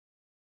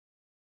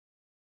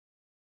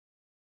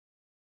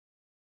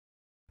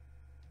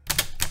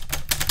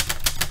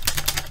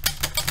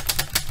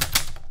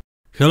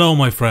Hello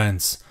my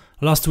friends!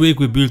 Last week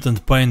we built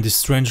and painted this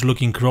strange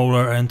looking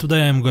crawler, and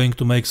today I am going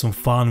to make some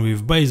fun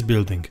with base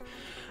building.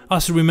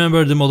 As you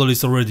remember, the model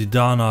is already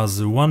done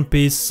as one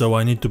piece, so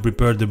I need to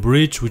prepare the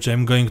bridge which I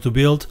am going to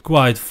build,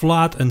 quite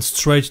flat and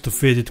straight to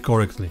fit it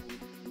correctly.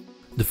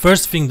 The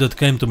first thing that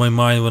came to my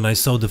mind when I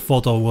saw the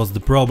photo was the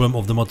problem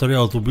of the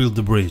material to build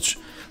the bridge.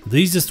 The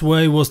easiest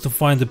way was to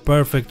find the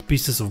perfect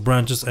pieces of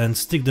branches and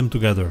stick them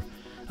together.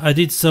 I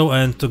did so,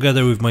 and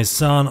together with my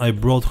son I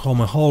brought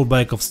home a whole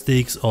bag of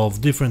sticks of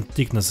different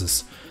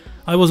thicknesses.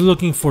 I was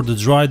looking for the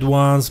dried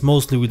ones,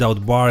 mostly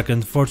without bark,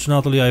 and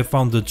fortunately I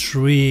found the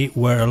tree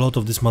where a lot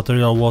of this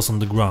material was on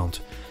the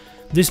ground.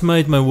 This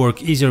made my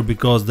work easier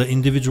because the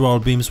individual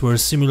beams were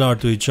similar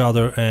to each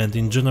other and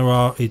in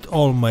general it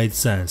all made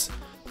sense.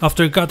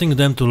 After cutting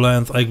them to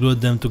length, I glued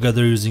them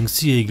together using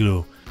CA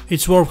glue.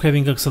 It's worth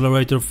having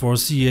accelerator for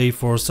CA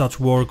for such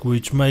work,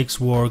 which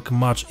makes work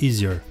much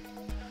easier.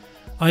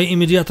 I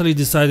immediately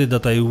decided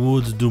that I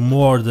would do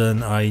more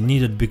than I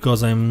needed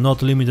because I am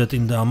not limited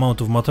in the amount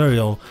of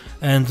material,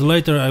 and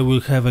later I will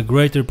have a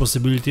greater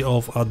possibility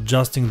of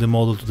adjusting the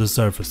model to the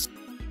surface.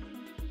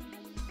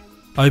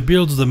 I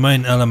built the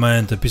main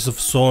element, a piece of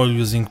soil,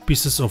 using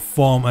pieces of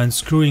foam and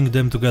screwing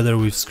them together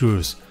with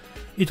screws.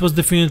 It was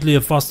definitely a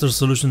faster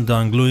solution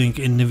than gluing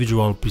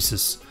individual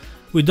pieces.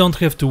 We don't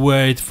have to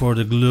wait for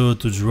the glue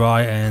to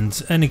dry,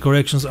 and any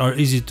corrections are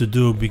easy to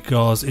do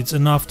because it's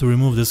enough to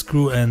remove the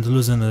screw and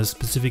loosen a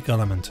specific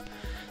element.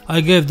 I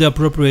gave the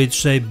appropriate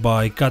shape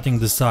by cutting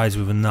the sides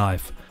with a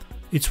knife.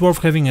 It's worth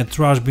having a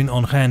trash bin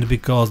on hand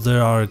because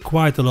there are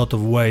quite a lot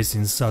of waste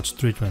in such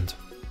treatment.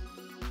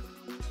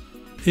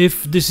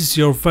 If this is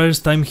your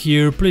first time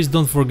here, please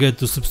don't forget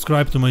to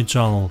subscribe to my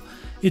channel.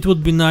 It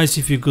would be nice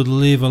if you could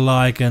leave a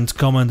like and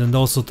comment, and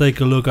also take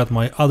a look at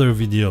my other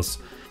videos.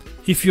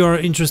 If you are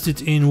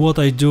interested in what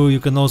I do, you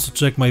can also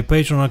check my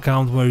Patreon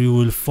account, where you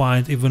will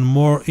find even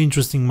more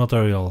interesting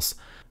materials.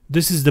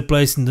 This is the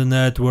place in the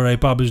net where I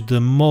publish the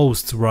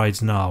most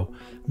right now.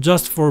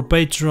 Just for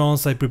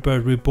patrons I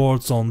prepared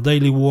reports on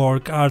daily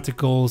work,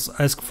 articles,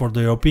 ask for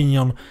their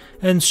opinion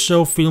and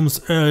show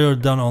films earlier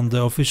than on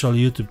the official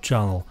YouTube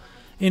channel.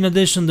 In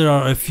addition, there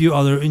are a few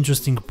other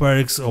interesting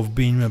perks of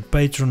being a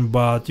patron,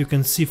 but you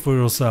can see for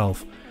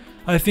yourself.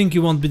 I think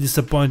you won't be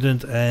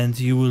disappointed, and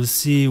you will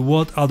see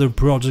what other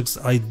projects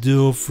I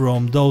do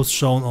from those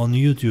shown on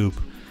YouTube.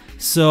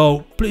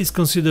 So please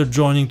consider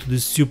joining to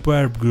this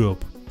superb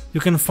group. You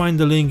can find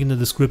the link in the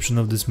description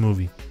of this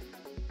movie.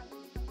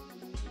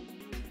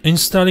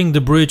 Installing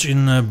the bridge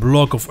in a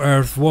block of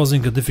earth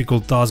wasn't a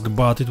difficult task,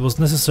 but it was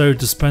necessary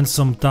to spend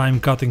some time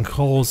cutting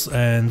holes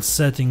and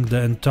setting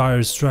the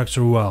entire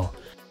structure well.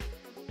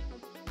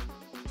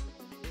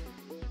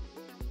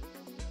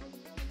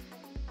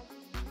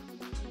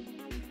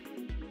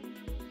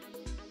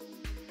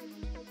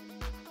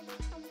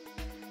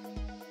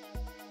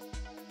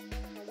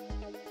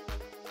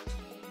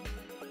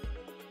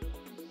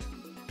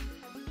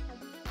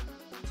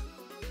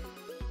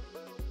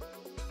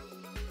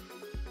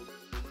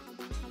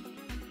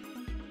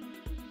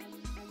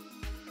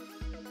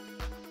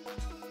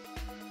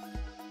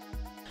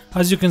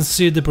 As you can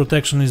see, the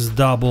protection is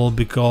double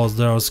because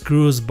there are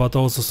screws but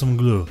also some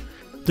glue.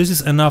 This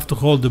is enough to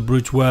hold the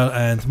bridge well,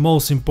 and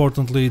most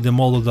importantly the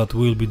model that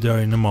will be there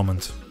in a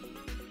moment.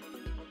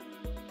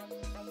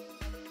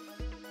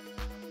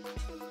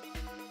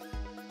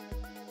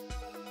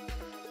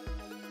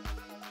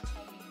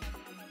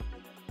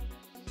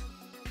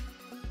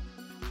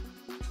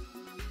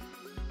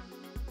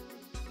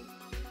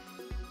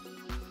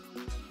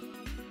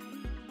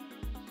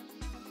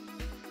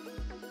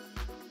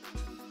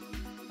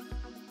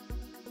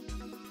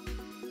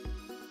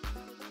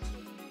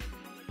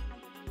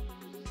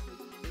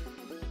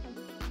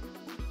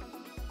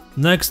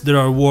 Next, there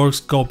are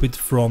works copied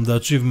from the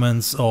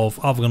achievements of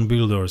Afghan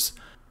builders.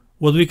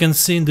 What we can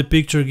see in the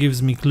picture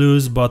gives me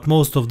clues, but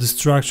most of the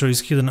structure is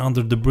hidden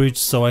under the bridge,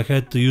 so I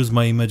had to use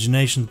my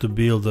imagination to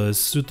build a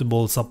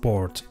suitable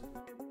support.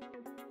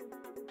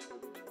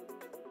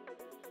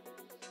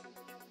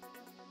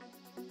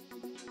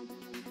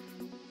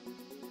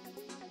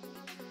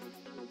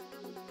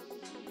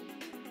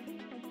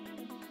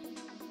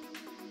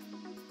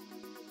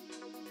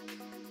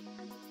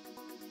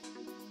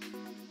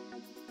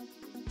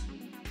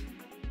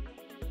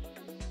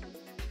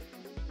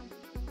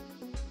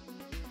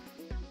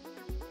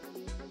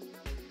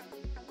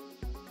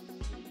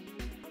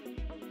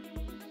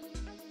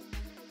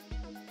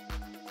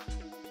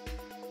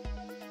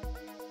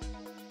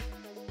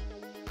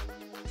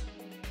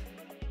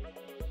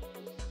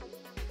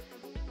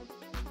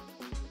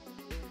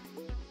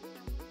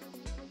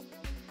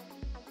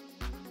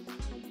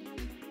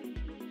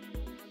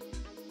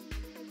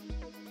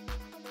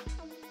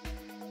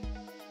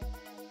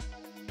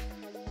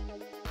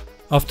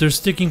 After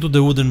sticking to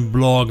the wooden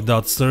block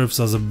that serves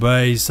as a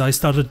base, I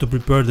started to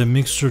prepare the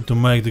mixture to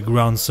make the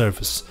ground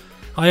surface.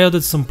 I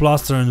added some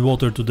plaster and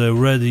water to the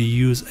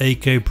ready-use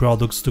AK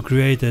products to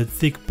create a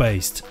thick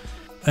paste,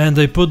 and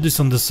I put this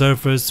on the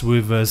surface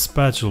with a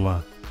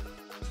spatula.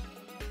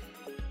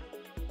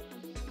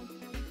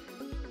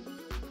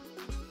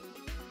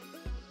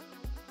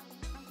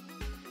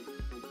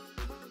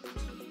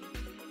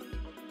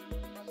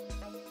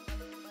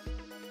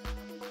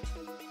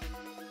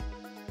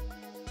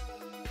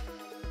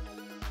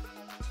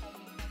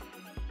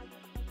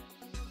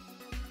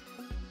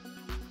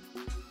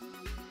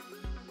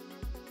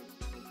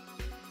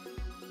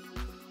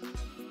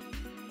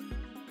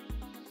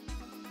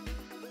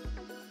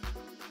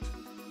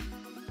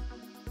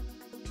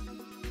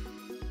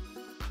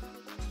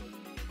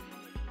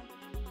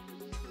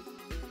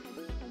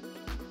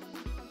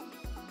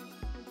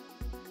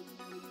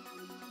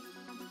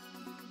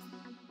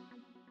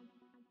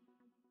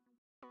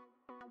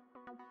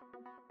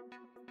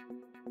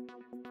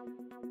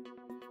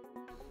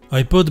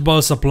 I put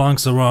balsa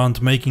planks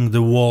around, making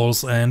the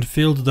walls, and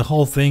filled the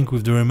whole thing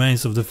with the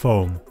remains of the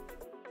foam.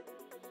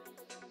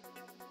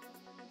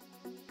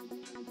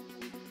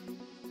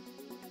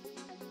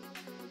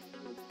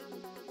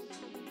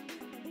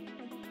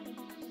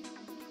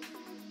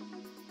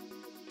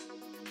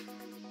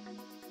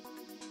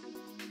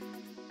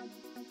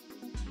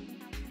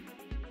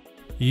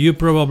 You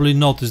probably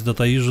noticed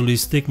that I usually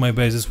stick my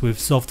bases with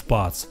soft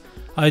pads.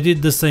 I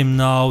did the same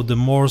now, the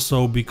more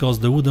so because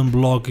the wooden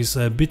block is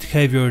a bit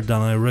heavier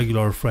than a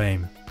regular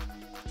frame.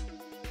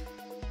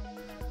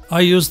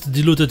 I used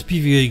diluted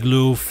PVA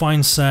glue,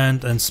 fine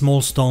sand and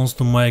small stones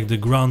to make the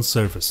ground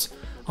surface.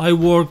 I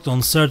worked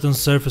on certain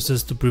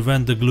surfaces to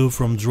prevent the glue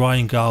from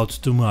drying out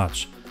too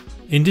much.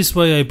 In this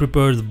way I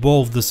prepared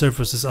both the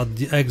surfaces at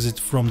the exit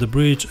from the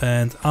bridge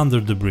and under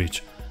the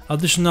bridge.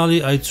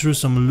 Additionally, I threw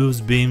some loose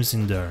beams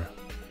in there.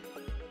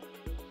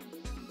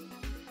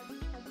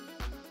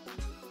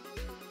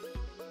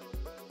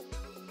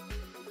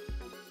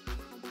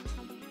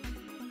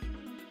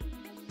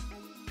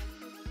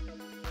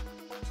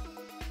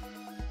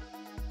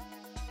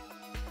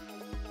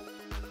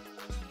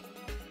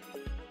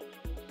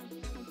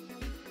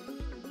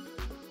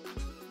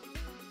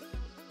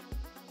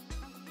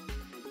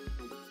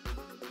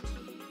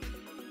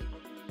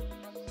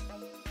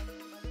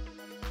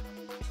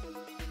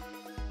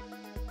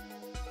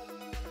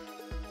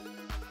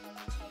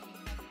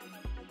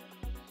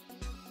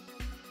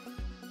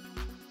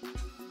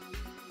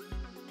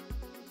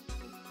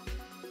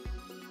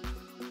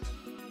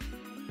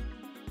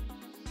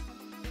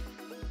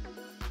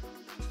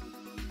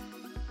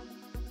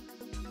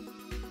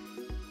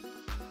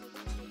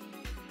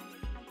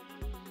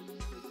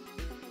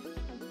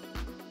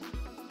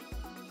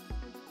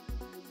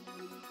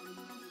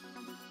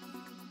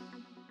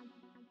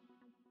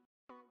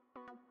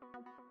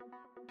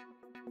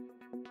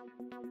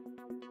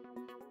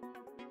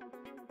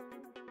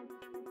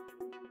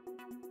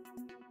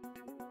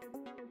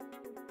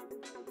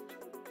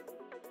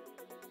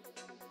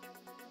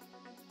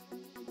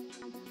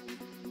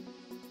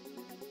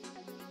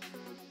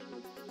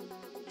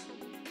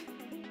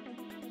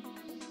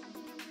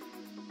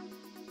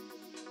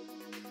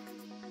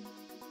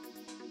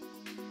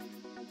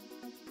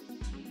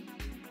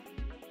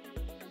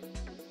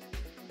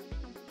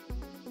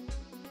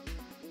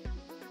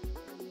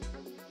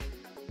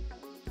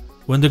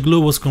 When the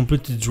glue was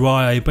completely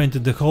dry, I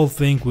painted the whole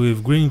thing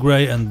with green,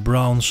 grey and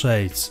brown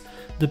shades.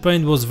 The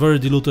paint was very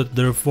diluted,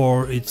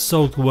 therefore it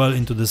soaked well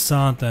into the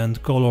sand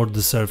and colored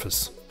the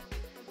surface.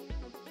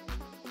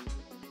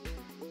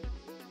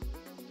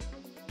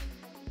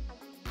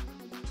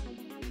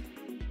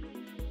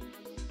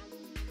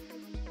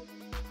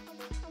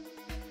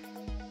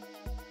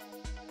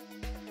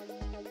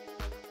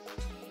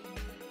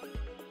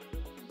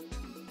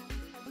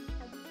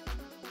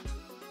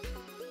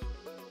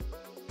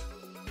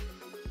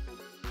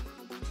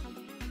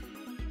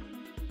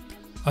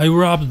 I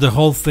rubbed the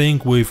whole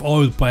thing with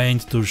oil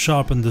paint to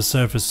sharpen the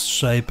surface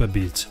shape a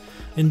bit.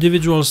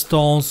 Individual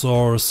stones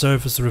or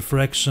surface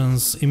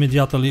refractions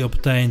immediately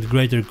obtained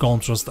greater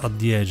contrast at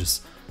the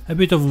edges. A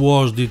bit of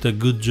wash did a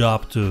good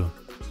job too.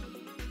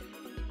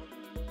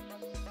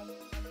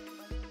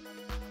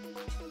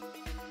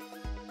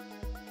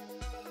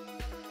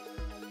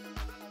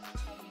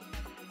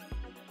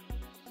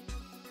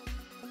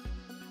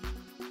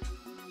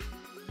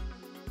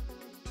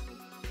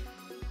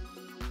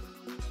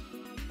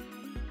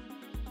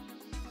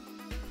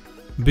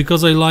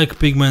 Because I like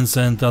pigments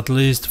and at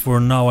least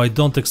for now I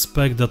don't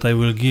expect that I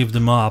will give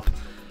them up,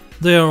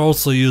 they are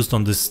also used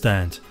on this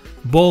stand.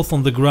 Both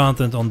on the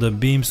ground and on the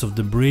beams of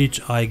the bridge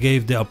I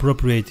gave the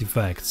appropriate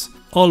effects.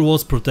 All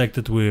was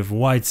protected with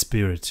white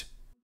spirit.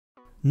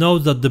 Note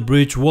that the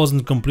bridge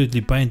wasn't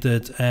completely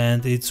painted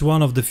and it's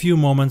one of the few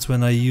moments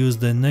when I use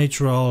the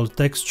natural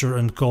texture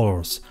and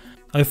colors.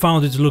 I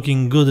found it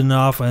looking good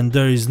enough and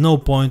there is no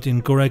point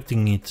in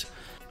correcting it.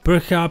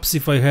 Perhaps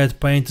if I had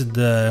painted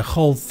the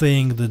whole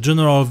thing, the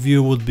general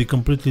view would be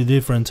completely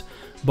different,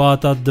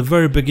 but at the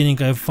very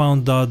beginning I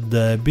found that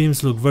the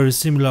beams look very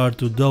similar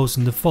to those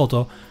in the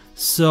photo,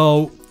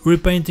 so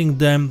repainting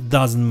them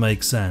doesn't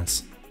make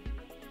sense.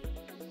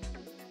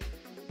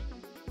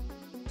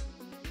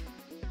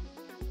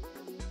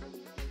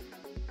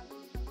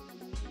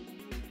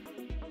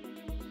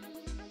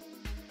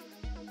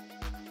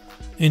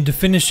 In the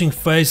finishing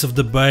phase of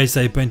the base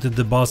I painted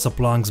the balsa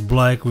planks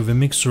black with a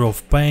mixture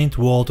of paint,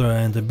 water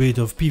and a bit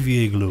of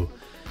PVA glue.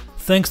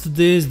 Thanks to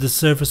this the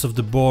surface of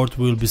the board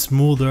will be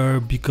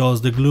smoother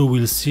because the glue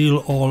will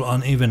seal all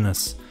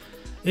unevenness.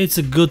 It's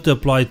good to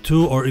apply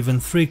 2 or even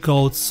 3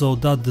 coats so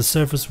that the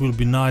surface will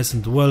be nice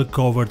and well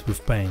covered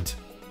with paint.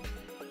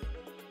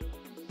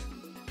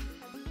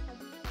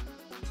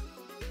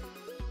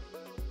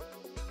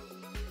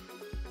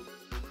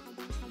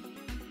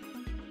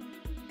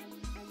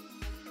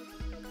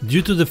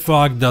 Due to the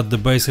fact that the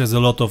base has a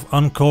lot of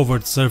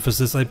uncovered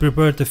surfaces, I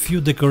prepared a few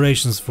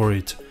decorations for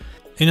it.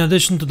 In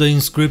addition to the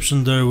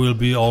inscription there will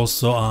be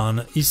also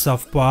an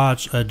ISAF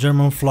patch, a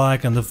German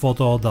flag and a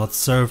photo that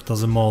served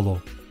as a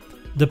model.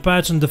 The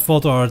patch and the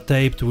photo are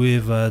taped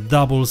with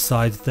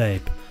double-side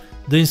tape.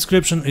 The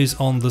inscription is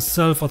on the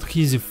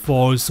self-adhesive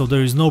foil, so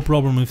there is no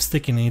problem with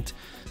sticking it,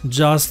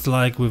 just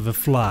like with a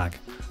flag.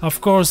 Of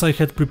course, I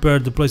had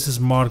prepared the places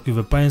marked with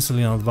a pencil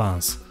in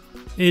advance.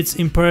 It's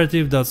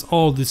imperative that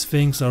all these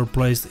things are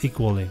placed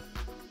equally.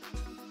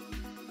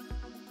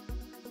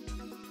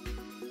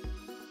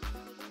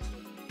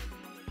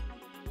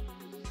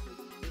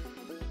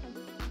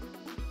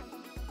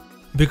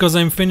 Because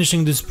I'm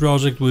finishing this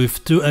project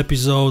with 2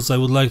 episodes, I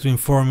would like to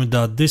inform you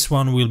that this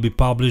one will be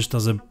published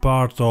as a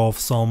part of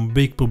some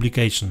big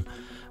publication.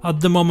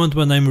 At the moment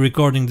when I'm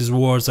recording these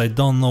words, I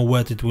don't know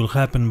when it will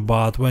happen,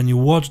 but when you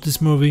watch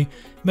this movie,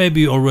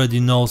 maybe you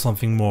already know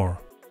something more.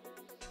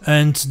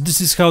 And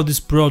this is how this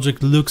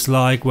project looks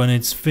like when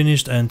it's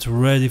finished and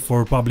ready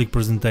for public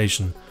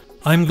presentation.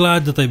 I'm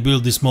glad that I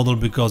built this model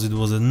because it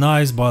was a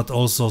nice but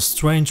also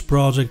strange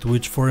project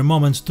which for a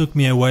moment took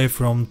me away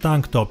from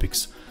tank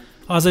topics.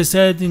 As I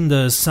said in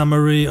the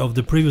summary of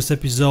the previous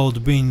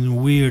episode,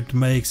 being weird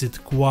makes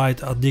it quite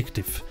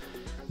addictive.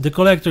 The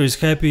collector is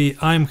happy,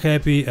 I'm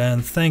happy,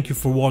 and thank you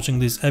for watching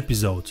this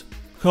episode.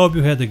 Hope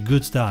you had a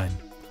good time.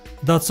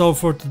 That's all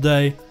for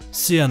today,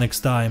 see you next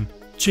time,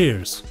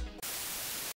 cheers!